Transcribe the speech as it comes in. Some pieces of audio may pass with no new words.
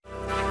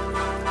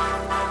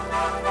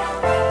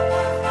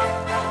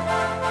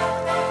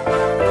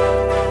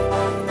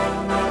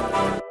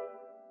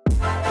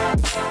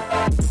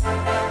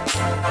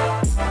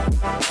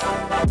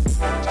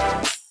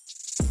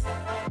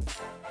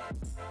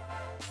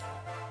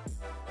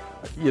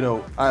You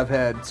know, I've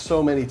had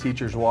so many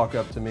teachers walk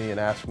up to me and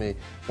ask me,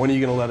 when are you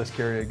going to let us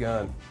carry a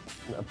gun?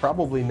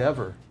 Probably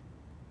never,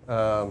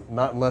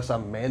 not unless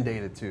I'm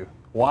mandated to.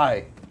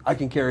 Why? I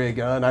can carry a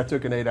gun. I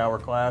took an 8-hour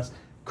class.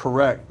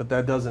 Correct, but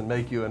that doesn't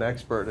make you an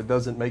expert. It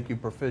doesn't make you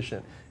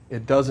proficient.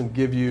 It doesn't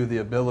give you the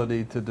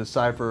ability to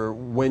decipher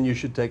when you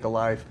should take a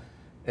life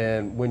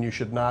and when you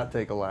should not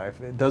take a life.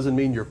 It doesn't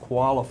mean you're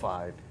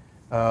qualified.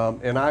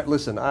 And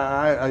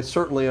I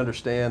certainly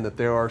understand that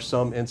there are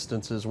some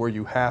instances where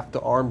you have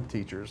to arm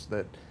teachers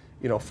that,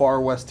 you know,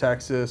 far West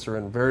Texas or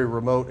in very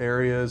remote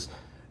areas.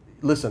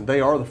 Listen,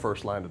 they are the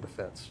first line of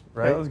defense,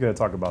 right? Yeah, I was going to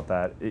talk about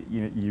that.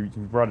 You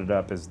brought it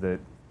up, is that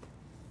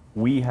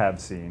we have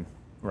seen,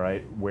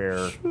 right,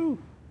 where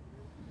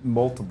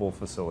multiple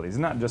facilities,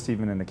 not just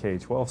even in the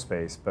K-12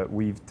 space, but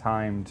we've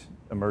timed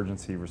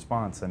emergency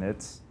response, and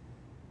it's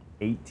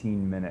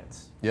 18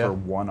 minutes for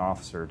one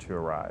officer to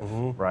arrive,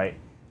 right?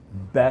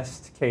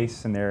 Best case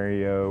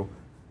scenario,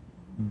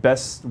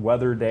 best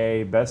weather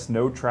day, best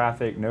no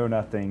traffic, no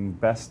nothing,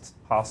 best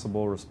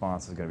possible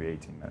response is going to be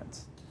 18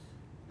 minutes.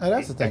 And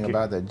that's the thing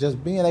about that,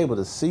 just being able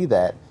to see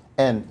that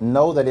and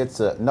know that it's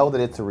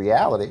a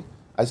reality.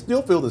 I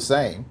still feel the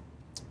same.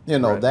 You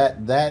know,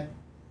 right.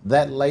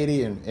 that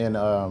lady in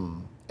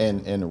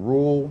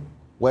rural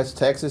West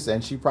Texas,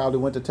 and she probably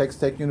went to Texas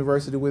Tech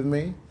University with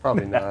me.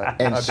 Probably not.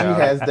 And she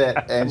has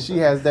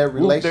that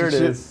relationship.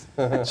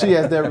 There it is. She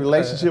has that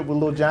relationship with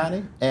little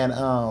Johnny,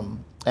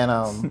 and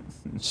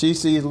she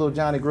sees little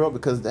Johnny grow up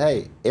because,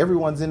 hey,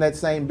 everyone's in that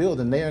same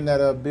building. They're in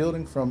that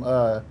building from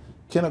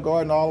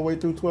kindergarten all the way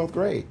through 12th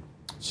grade.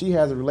 She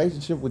has a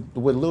relationship with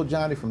little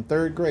Johnny from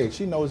 3rd grade.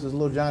 She notices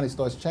little Johnny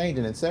starts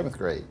changing in 7th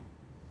grade.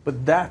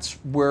 But that's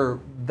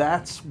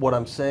what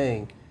I'm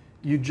saying.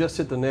 You just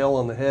hit the nail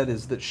on the head,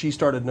 is that she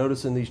started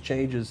noticing these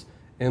changes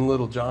in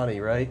little Johnny,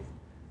 right?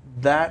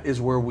 That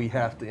is where we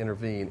have to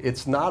intervene.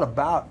 It's not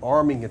about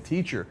arming a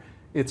teacher.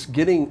 It's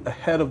getting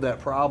ahead of that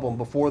problem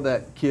before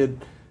that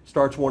kid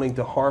starts wanting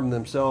to harm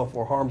themselves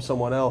or harm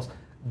someone else.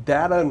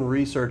 Data and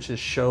research has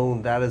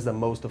shown that is the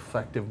most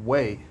effective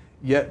way.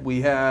 Yet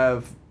we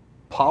have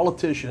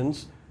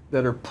politicians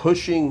that are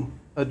pushing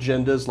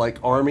agendas like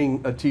arming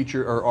a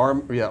teacher or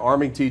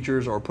arming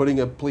teachers or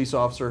putting a police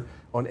officer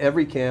on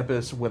every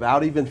campus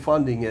without even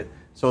funding it,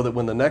 so that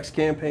when the next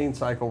campaign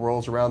cycle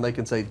rolls around, they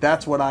can say,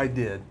 that's what I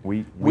did.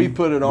 We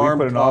put an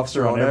armed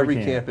officer on every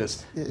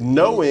campus,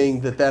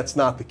 knowing that that's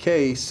not the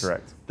case,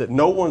 correct, that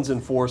no one's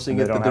enforcing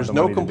it, that there's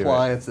no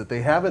compliance, that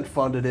they haven't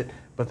funded it,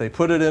 but they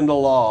put it into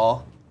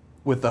law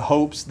with the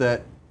hopes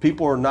that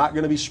people are not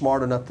going to be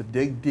smart enough to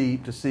dig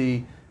deep to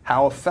see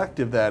how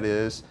effective that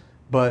is.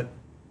 But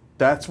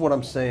that's what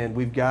I'm saying.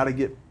 We've got to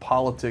get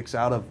politics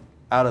out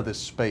of this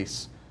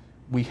space.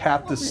 We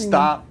have to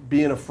stop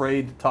being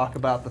afraid to talk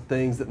about the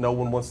things that no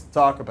one wants to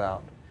talk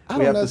about.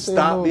 We have to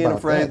stop being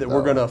afraid that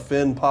we're going to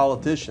offend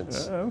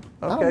politicians.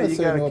 Okay, you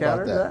got to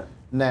counter that?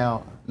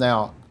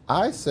 Now,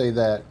 I say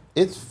that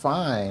it's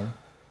fine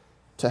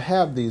to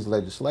have these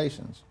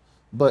legislations,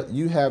 but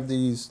you have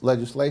these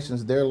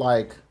legislations, they're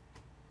like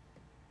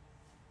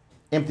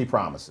empty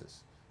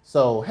promises.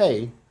 So,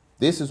 hey,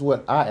 this is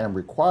what I am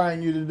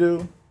requiring you to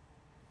do.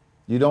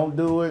 You don't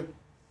do it.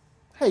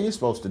 Hey, you're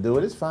supposed to do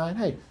it. It's fine.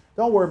 Hey,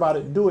 don't worry about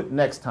it. Do it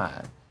next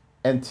time,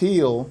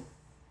 until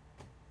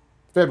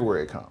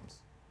February comes.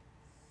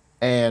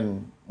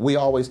 And we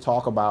always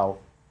talk about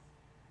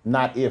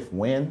not if,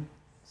 when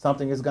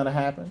something is going to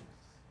happen.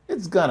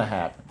 It's going to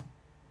happen.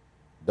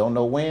 Don't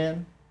know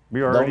when.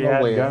 We already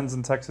had guns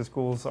in Texas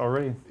schools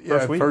already.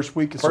 First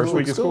week of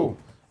school.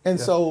 And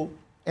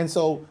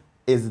so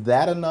is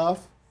that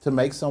enough to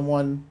make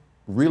someone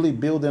really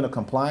build in a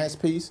compliance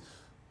piece?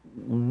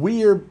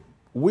 We're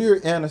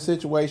in a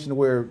situation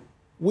where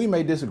we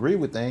may disagree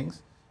with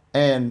things,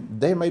 and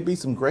there may be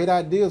some great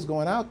ideas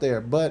going out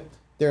there, but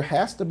there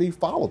has to be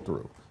follow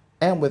through.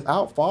 And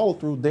without follow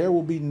through, there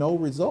will be no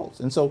results.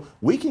 And so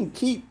we can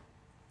keep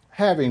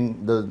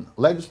having the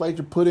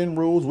legislature put in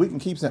rules. We can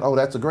keep saying, oh,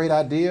 that's a great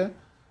idea.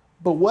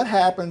 But what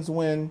happens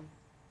when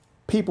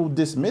people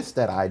dismiss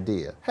that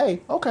idea?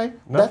 Hey, okay,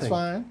 that's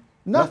fine.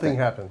 Nothing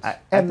happens. I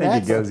think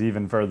it goes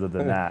even further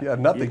than that. Yeah,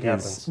 nothing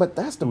happens. But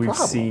that's the problem.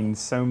 We've seen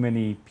so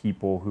many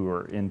people who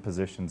are in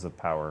positions of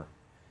power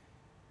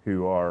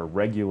who are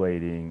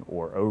regulating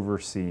or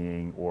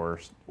overseeing or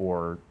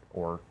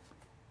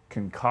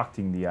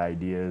concocting the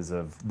ideas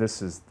of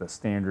this is the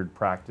standard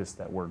practice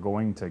that we're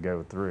going to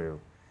go through.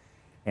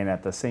 And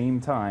at the same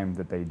time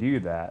that they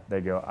do that,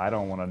 they go, I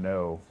don't want to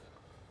know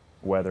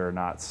whether or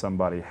not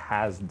somebody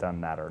has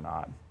done that or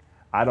not.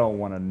 I don't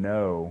want to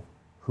know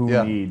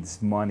who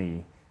needs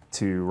money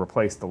to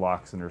replace the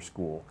locks in their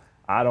school.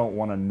 I don't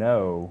want to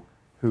know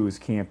whose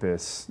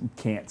campus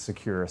can't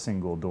secure a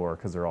single door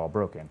because they're all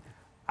broken.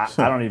 I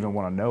don't even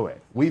want to know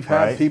it. We've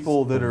had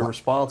people that are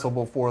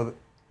responsible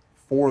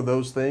for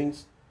those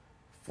things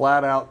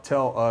flat out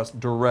tell us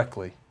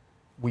directly,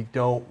 we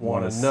don't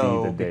want to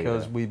know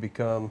because we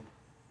become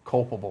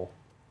culpable.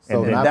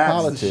 So and not that's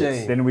politics. the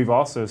shame. Then we've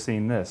also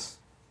seen this.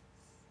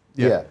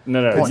 Yeah.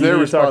 No, It's their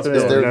you talked to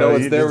responsibility. them. No, you-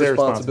 it's their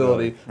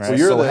responsibility. right? So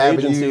you're So the having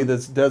agency you-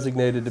 that's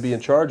designated to be in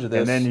charge of this.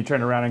 And then you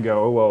turn around and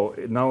go, oh, well,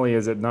 not only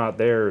is it not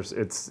theirs,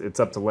 it's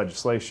up to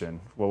legislation.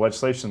 Well,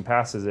 legislation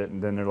passes it,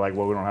 and then they're like,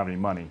 well, we don't have any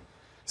money.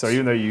 So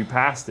even though you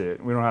passed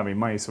it, we don't have any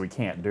money, so we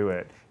can't do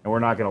it. And we're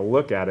not going to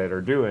look at it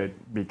or do it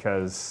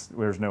because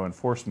there's no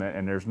enforcement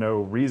and there's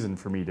no reason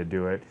for me to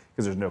do it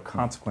because there's no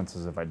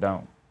consequences if I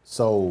don't.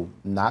 So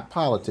not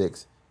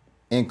politics,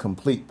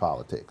 incomplete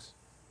politics.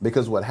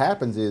 Because what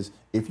happens is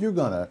if you're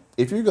gonna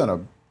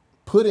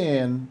put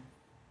in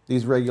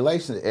these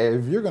regulations,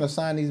 if you're gonna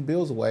sign these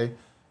bills away,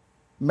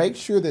 make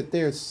sure that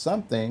there's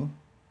something.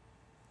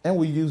 And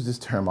we use this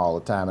term all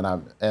the time,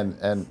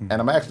 and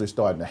I'm actually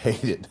starting to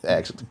hate it.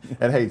 Actually,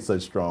 and hate such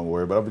a strong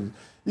word, but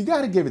you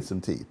got to give it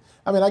some teeth.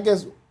 I mean, I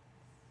guess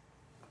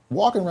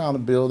walking around the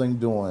building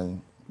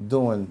doing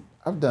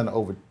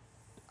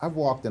I've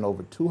walked in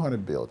over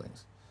 200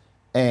 buildings,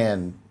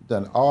 and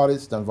done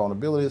audits, done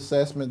vulnerability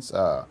assessments,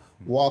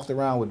 walked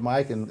around with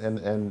Mike and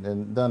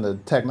done the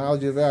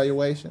technology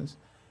evaluations,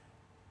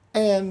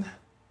 and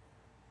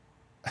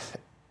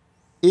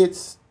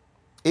it's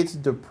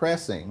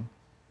depressing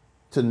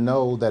to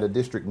know that a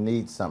district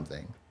needs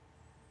something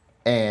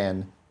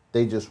and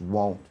they just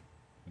won't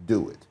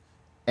do it.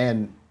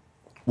 And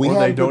or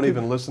they don't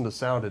even listen to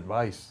sound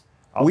advice.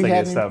 I'll take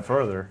it a step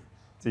further.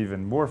 It's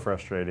even more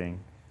frustrating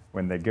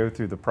when they go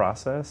through the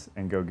process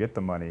and go get the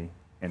money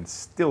and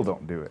still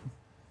don't do it.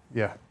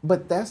 Yeah.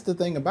 But that's the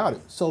thing about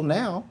it. So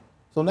now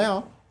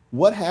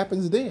what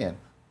happens then?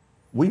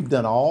 We've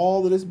done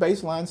all of this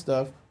baseline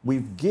stuff.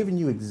 We've given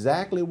you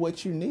exactly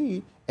what you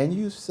need, and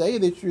you say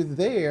that you're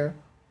there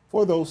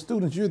for those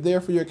students, you're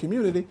there for your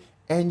community,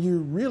 and you're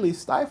really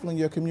stifling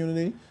your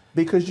community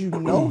because you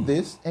know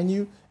this,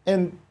 and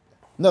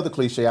another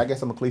cliche, I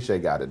guess I'm a cliche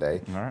guy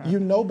today, right. You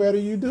know better,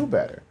 you do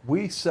better.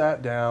 We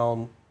sat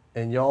down,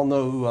 and y'all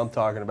know who I'm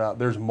talking about.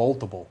 There's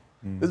multiple.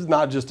 This is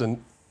not just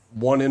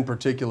one in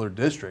particular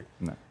district.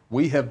 No.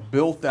 We have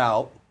built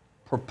out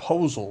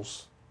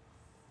proposals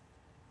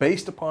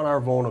based upon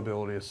our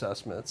vulnerability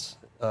assessments,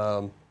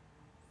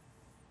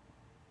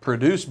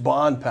 produced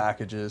bond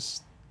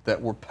packages that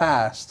were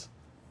passed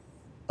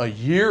a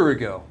year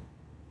ago.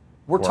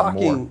 We're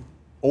talking,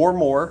 or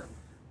more.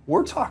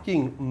 We're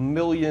talking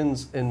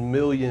millions and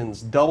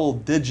millions,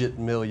 double-digit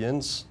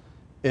millions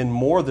in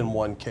more than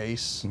one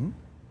case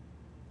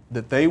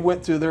that they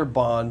went through their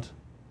bond,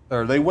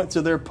 or they went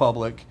to their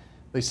public.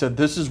 They said,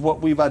 this is what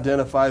we've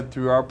identified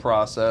through our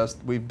process.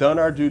 We've done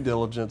our due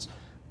diligence.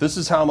 This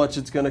is how much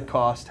it's going to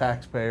cost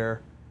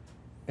taxpayer.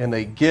 And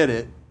they get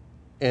it,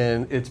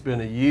 and it's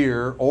been a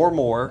year or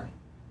more,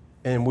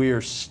 and we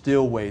are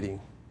still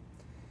waiting.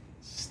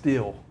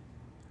 Still.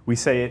 We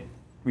say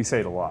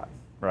it a lot,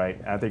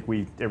 right? I think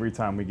every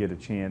time we get a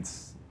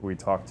chance, we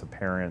talk to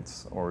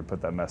parents or we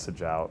put that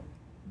message out.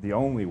 The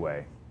only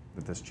way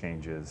that this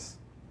changes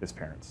is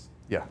parents.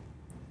 Yeah.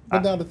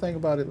 But now the thing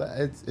about it,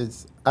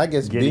 it's I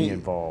guess Getting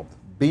involved.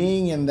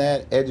 Being in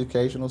that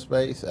educational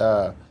space,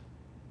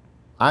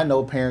 I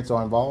know parents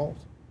are involved,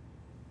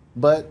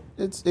 but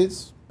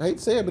it's I hate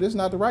to say it, but it's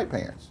not the right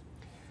parents.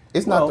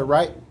 It's not the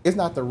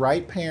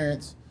right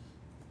parents,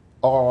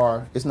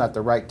 or it's not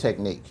the right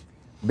technique,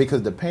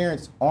 because the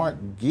parents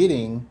aren't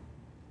getting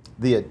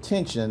the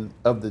attention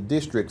of the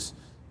districts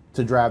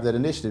to drive that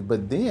initiative.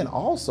 But then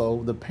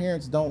also the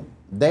parents don't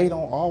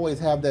always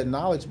have that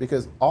knowledge,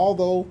 because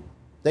although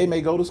they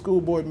may go to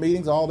school board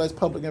meetings, all that's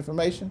public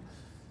information,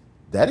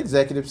 that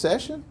executive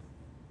session,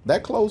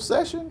 that closed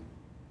session,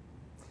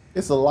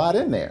 it's a lot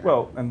in there.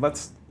 Well, and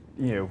let's,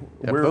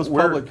 Those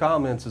public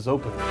comments is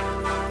open.